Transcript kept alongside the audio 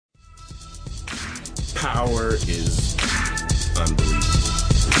Power is unbelievable.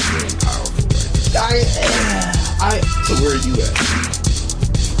 It's really powerful right now. So where are you at?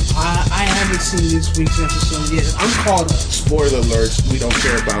 I haven't seen this week's episode yet. I'm caught up. Spoiler alerts. We don't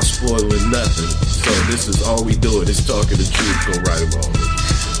care about spoiling nothing. So this is all we doing is talking the truth. Go right along.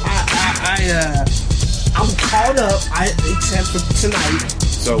 I'm caught up. Except for tonight.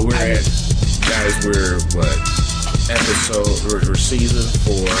 So we're season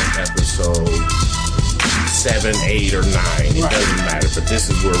 4, episode 7, 8, or 9. It doesn't matter. But this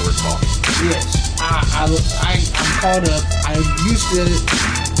is where we're talking. Yes, I'm caught up.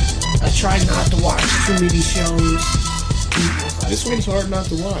 I try not to watch too many shows. This one's hard not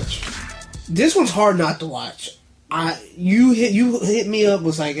to watch. This one's hard not to watch. You hit me up,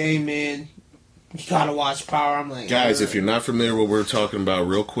 was like, hey man, you gotta watch Power. I'm like, guys, if you're not familiar with what we're talking about,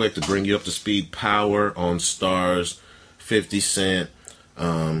 real quick to bring you up to speed, Power on Stars, 50 Cent.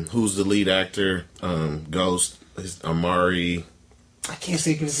 Who's the lead actor? Ghost, Amari. I can't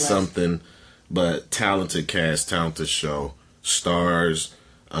think of his something, but talented cast, talented show. Stars,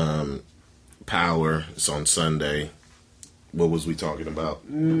 Power. It's on Sunday. What was we talking about?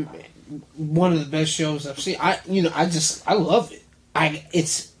 One of the best shows I've seen. I love it.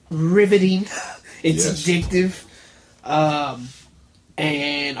 It's riveting. It's addictive.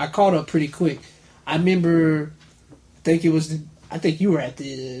 And I caught up pretty quick. I remember. I think you were at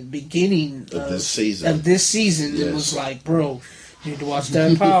the beginning of this season. Yes. It was like, bro, you need to watch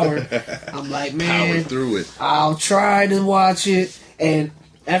that Power. I'm like, man, power through it. I'll try to watch it. And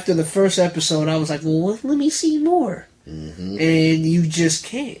after the first episode, I was like, well, let me see more. Mm-hmm. And you just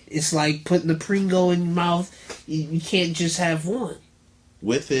can't. It's like putting the Pringle in your mouth. You can't just have one.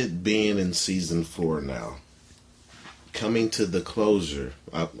 With it being in season 4 now, coming to the closure,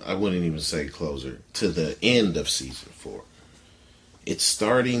 I wouldn't even say closure, to the end of season 4, it's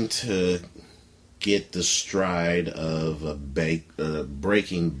starting to get the stride of a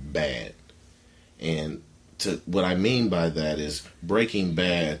Breaking Bad. And what I mean by that is Breaking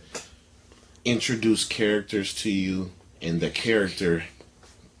Bad introduced characters to you, and the character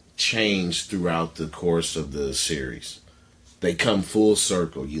changed throughout the course of the series. They come full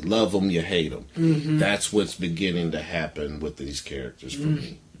circle. You love them, you hate them. Mm-hmm. That's what's beginning to happen with these characters for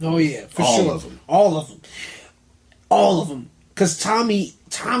me. Oh yeah, for all sure. of them. All of them. Because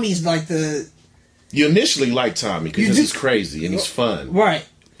Tommy's like the... You initially like Tommy because he's crazy and he's fun. Right.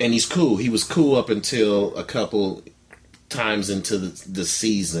 And he's cool. He was cool up until a couple times into the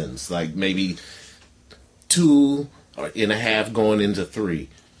seasons. Like maybe 2.5 going into 3.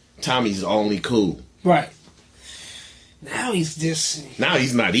 Tommy's only cool. Right. Now he's just... Now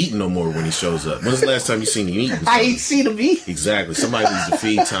he's not eating no more when he shows up. When's the last time you seen him eating? I ain't seen him eat. Exactly. Somebody needs to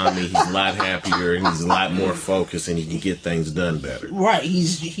feed Tommy. He's a lot happier and he's a lot more focused and he can get things done better. Right.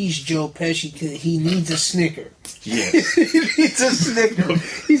 He's Joe Pesci. He needs a Snicker. Yes. He needs a Snicker.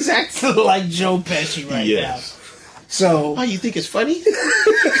 He's acting like Joe Pesci right now. So... Oh, you think it's funny?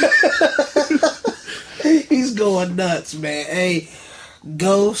 He's going nuts, man. Hey,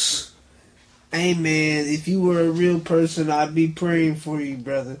 Ghost... Hey man, if you were a real person, I'd be praying for you,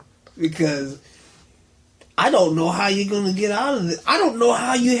 brother. Because I don't know how you're going to get out of this. I don't know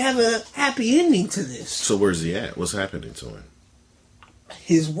how you have a happy ending to this. So where's he at? What's happening to him?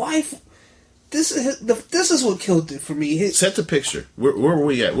 His wife... This is what killed it for me. Set the picture. Where were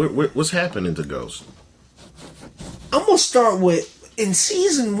we at? What's happening to Ghost? I'm going to start with... In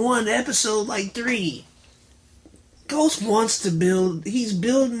season 1, episode 3... Ghost wants to build... He's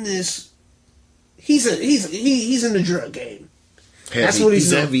building this... He's in the drug game. Heavy. That's what he's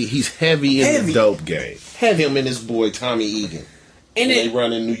heavy. He's heavy in the dope game. Heavy. Him and his boy Tommy Egan. And they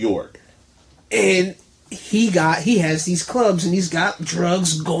run in New York. And he has these clubs and he's got drug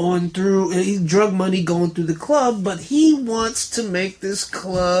money going through the club, but he wants to make this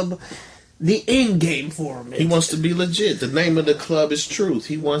club the end game for him. He wants to be legit. The name of the club is Truth.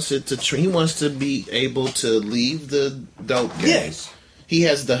 He wants it to. He wants to be able to leave the dope game. Yes. He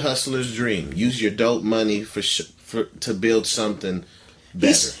has the hustler's dream. Use your dope money to build something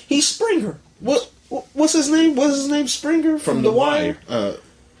better. He's Springer. What's his name? What's his name? Springer from The Wire.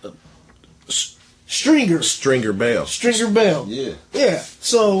 Stringer Bell. Yeah. Yeah.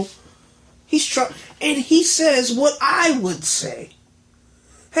 So he's trying, and he says what I would say.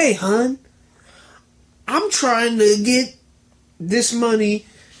 Hey, hon, I'm trying to get this money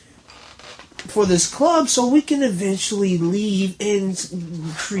for this club so we can eventually leave and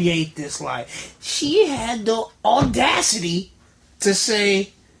create this life. She had the audacity to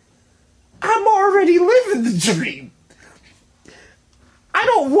say, I'm already living the dream. I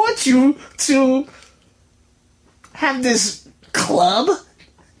don't want you to have this club.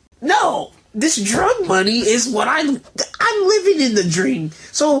 No. this drug money is what I'm living in the dream.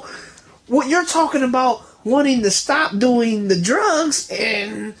 So what you're talking about wanting to stop doing the drugs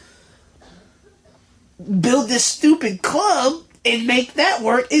and build this stupid club and make that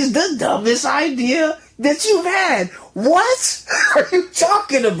work is the dumbest idea that you've had. What are you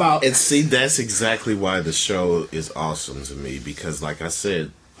talking about? And see, that's exactly why the show is awesome to me, because like I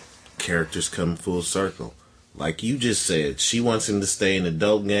said, characters come full circle. Like you just said, she wants him to stay in the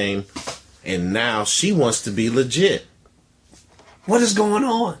dope game, and now she wants to be legit. What is going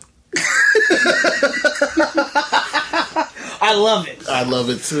on? I love it. I love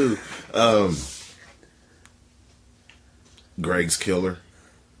it too. Greg's killer.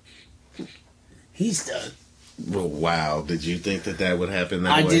 He's done. Well, wow. Did you think that would happen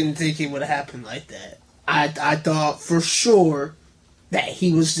that way? I didn't think it would happen like that. I thought for sure that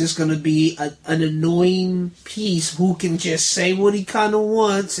he was just going to be an annoying piece who can just say what he kind of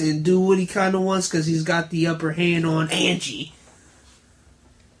wants and do what he kind of wants because he's got the upper hand on Angie.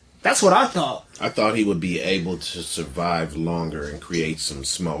 That's what I thought. I thought he would be able to survive longer and create some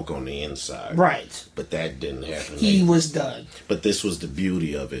smoke on the inside. Right. But that didn't happen. He was done. But this was the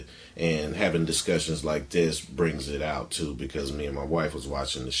beauty of it. And having discussions like this brings it out too, because me and my wife was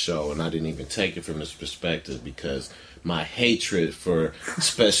watching the show and I didn't even take it from this perspective because my hatred for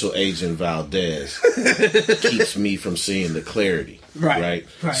Special Agent Valdez keeps me from seeing the clarity. Right.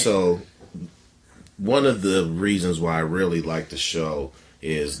 So one of the reasons why I really like the show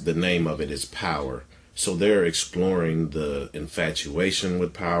is the name of it is Power. So they're exploring the infatuation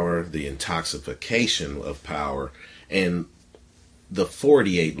with power, the intoxication of power, and the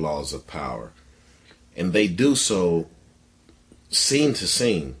 48 laws of power. And they do so scene to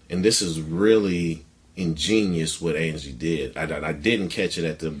scene. And this is really ingenious what Angie did. I didn't catch it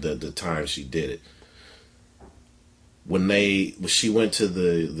at the time she did it. When she went to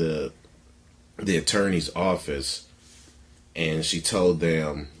the attorney's office and she told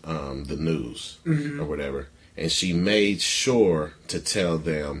them the news or whatever, and she made sure to tell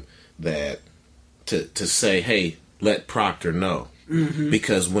them that to say, hey, let Proctor know.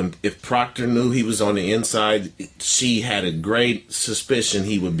 Because if Proctor knew he was on the inside, she had a great suspicion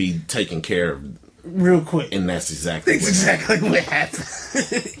he would be taken care of real quick. And that's exactly what happened.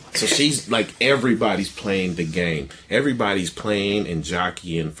 So she's like, everybody's playing the game. Everybody's playing and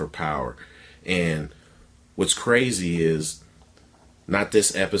jockeying for power. And what's crazy is, not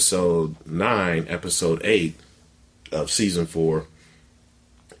this episode 9, episode 8 of season 4,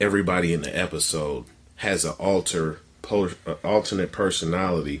 everybody in the episode has an alternate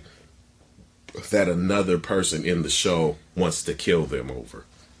personality that another person in the show wants to kill them over.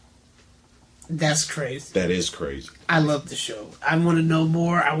 That's crazy. That is crazy. I love the show. I want to know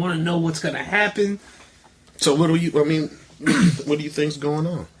more. I want to know what's going to happen. So what do you think's going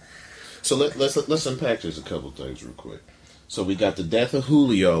on? So let's unpack this a couple things real quick. So we got the death of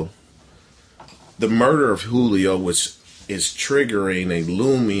Julio, the murder of Julio, which is triggering a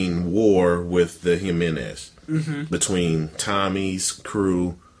looming war with the Jimenez between Tommy's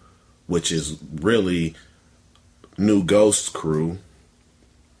crew, which is really New Ghost's crew,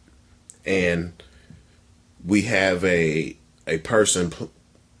 and we have a person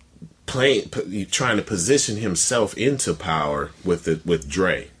trying to position himself into power with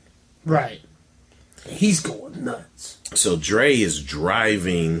Dre. Right. He's going nuts. So Dre is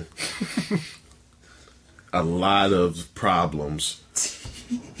driving a lot of problems.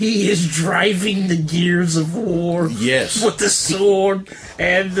 He is driving the gears of war. Yes. With the sword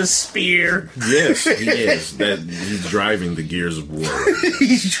and the spear. Yes, he is. He's driving the gears of war.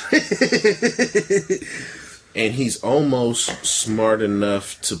 And he's almost smart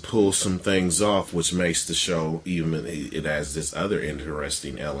enough to pull some things off, which makes the show it has this other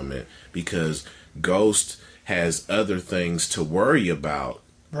interesting element, because Ghost has other things to worry about,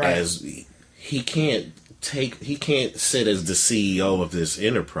 as he can't sit as the CEO of this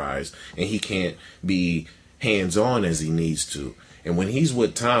enterprise, and he can't be hands-on as he needs to. And when he's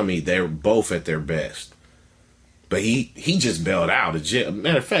with Tommy, they're both at their best. But he just bailed out of jail.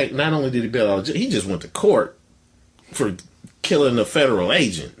 Matter of fact, not only did he bail out of jail, he just went to court for killing a federal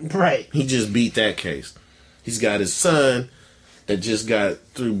agent. Right. He just beat that case. He's got his son that just got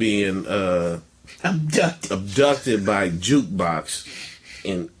through being abducted by Jukebox,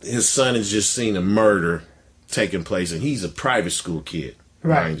 and his son has just seen a murder taking place, and he's a private school kid,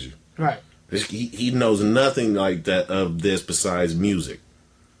 mind you. Right. He knows nothing like that of this besides music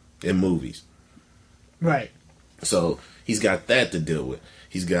and movies. Right. So he's got that to deal with.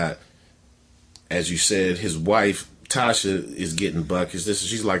 He's got, as you said, his wife Tasha is getting buckets.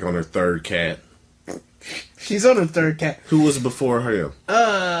 She's like on her third cat. She's on her third cat. Who was before him?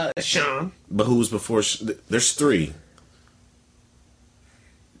 Sean. But who was before? There's 3.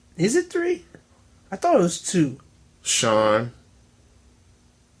 Is it 3? I thought it was 2. Sean.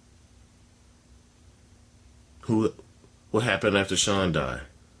 What happened after Sean died?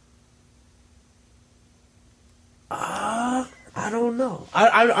 I don't know.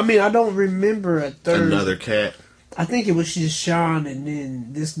 I mean, I don't remember a third. Another cat. I think it was just Sean and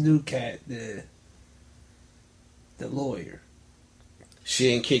then this new cat, the lawyer. She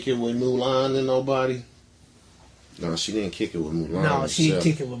didn't kick it with Mulan and nobody. No, she didn't kick it with Mulan. No, she didn't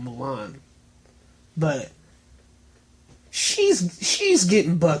kick it with Mulan. But she's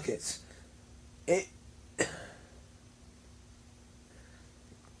getting buckets.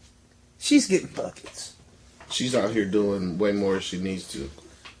 She's getting buckets. She's out here doing way more than she needs to.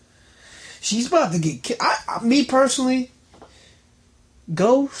 She's about to get killed. Me personally,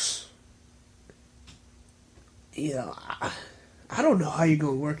 Ghost, you know, I don't know how you're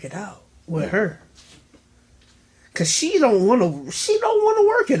gonna work it out with her, cause she don't want to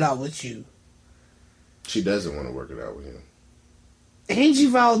work it out with you. She doesn't want to work it out with him. Angie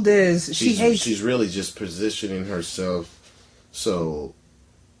Valdez, She's really just positioning herself so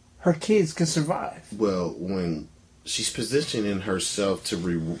her kids can survive. Well, when she's positioning herself to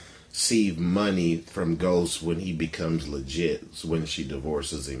receive money from Ghost when he becomes legit, when she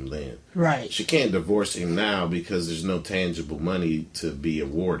divorces him then. Right. She can't divorce him now because there's no tangible money to be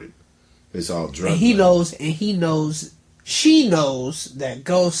awarded. It's all drug money. She knows that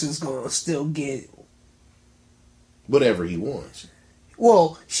Ghost is going to still get whatever he wants.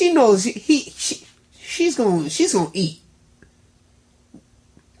 Well, she knows she's going to eat.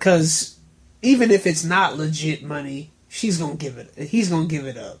 Cause even if it's not legit money, he's gonna give it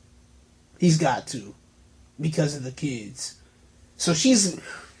up. He's got to, because of the kids. So she's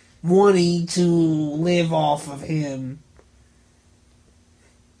wanting to live off of him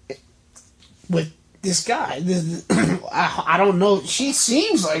with this guy. I don't know. She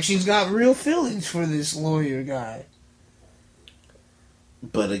seems like she's got real feelings for this lawyer guy.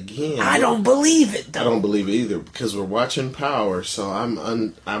 But again, I don't believe it though. I don't believe it either because we're watching Power. So I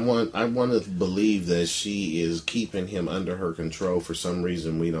want to believe that she is keeping him under her control for some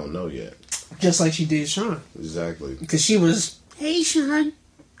reason we don't know yet. Just like she did Sean. Exactly. Because she was, hey Sean,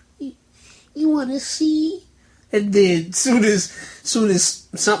 you want to see? And then soon as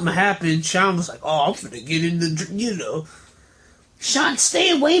something happened, Sean was like, oh, I'm finna get in the, Sean,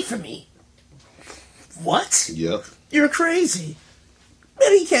 stay away from me. What? Yep. You're crazy.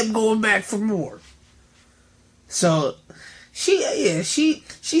 But he kept going back for more. So, she's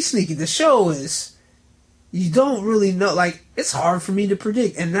sneaky. The show is, you don't really know, like, it's hard for me to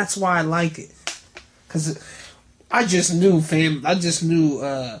predict, and that's why I like it. Because I just knew,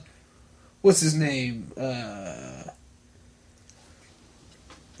 what's his name?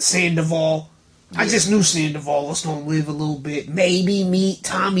 Sandoval. I just knew Sandoval was going to live a little bit. Maybe meet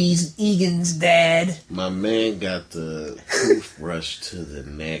Tommy Egan's dad. My man got the toothbrush to the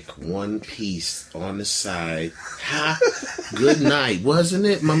neck, one piece on the side. Ha! Good night, wasn't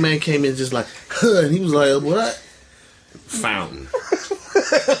it? My man came in just like, huh, and he was like, what? Fountain.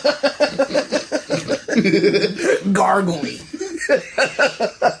 Gargling.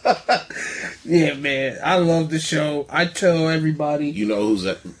 Yeah, man, I love the show. I tell everybody. You know who's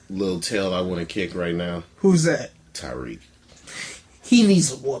that little tail I want to kick right now? Who's that? Tyreek. He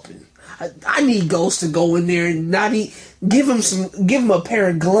needs a whooping. I need Ghost to go in there and give him a pair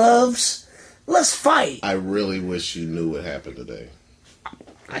of gloves. Let's fight. I really wish you knew what happened today.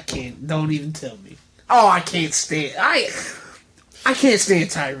 I can't. Don't even tell me. Oh, I can't stand. I can't stand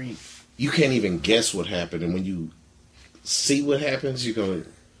Tyreek. You can't even guess what happened, and when you see what happens, you're going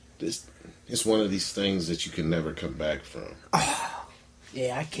to. It's one of these things that you can never come back from. Oh,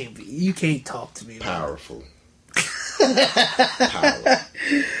 yeah, I can't be. You can't talk to me. Powerful. Power.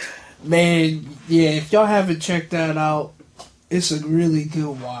 Man, yeah, if y'all haven't checked that out, it's a really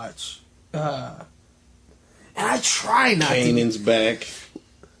good watch. And I try not Kanan's back.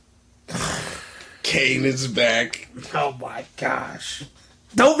 Kanan's back. Oh my gosh.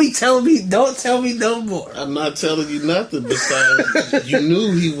 Don't tell me no more. I'm not telling you nothing besides you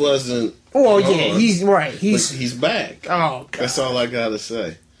knew he wasn't. Well, yeah, he's right. He's back. Oh, God. That's all I gotta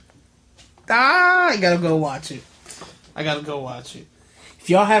say. I gotta go watch it. If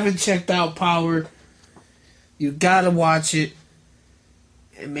y'all haven't checked out Power, you gotta watch it.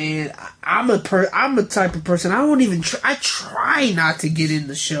 And man, I'm a type of person. I don't even. I try not to get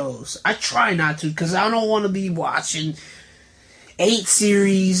into shows. I try not to because I don't want to be watching 8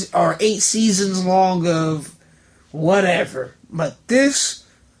 series or 8 seasons long of whatever. But this,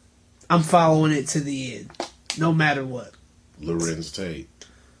 I'm following it to the end, no matter what. Lorenz Tate,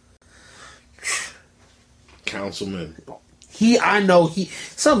 councilman. I know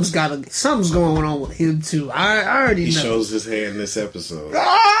something's going on with him too. I already know. He shows his hand this episode.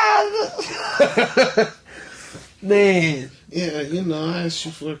 Man. Yeah, I asked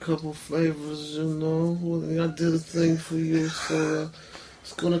you for a couple favors, I did a thing for you, so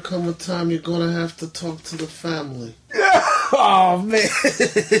it's gonna come a time you're gonna have to talk to the family. Oh, man.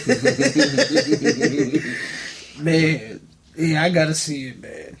 Man. Yeah, I gotta see it,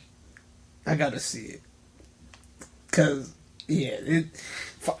 man. I gotta see it. Because, yeah,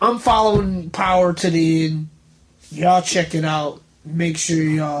 I'm following Power to the end. Y'all check it out. Make sure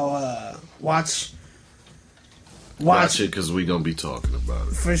y'all watch Watch it because we're going to be talking about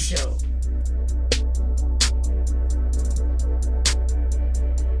it. For sure.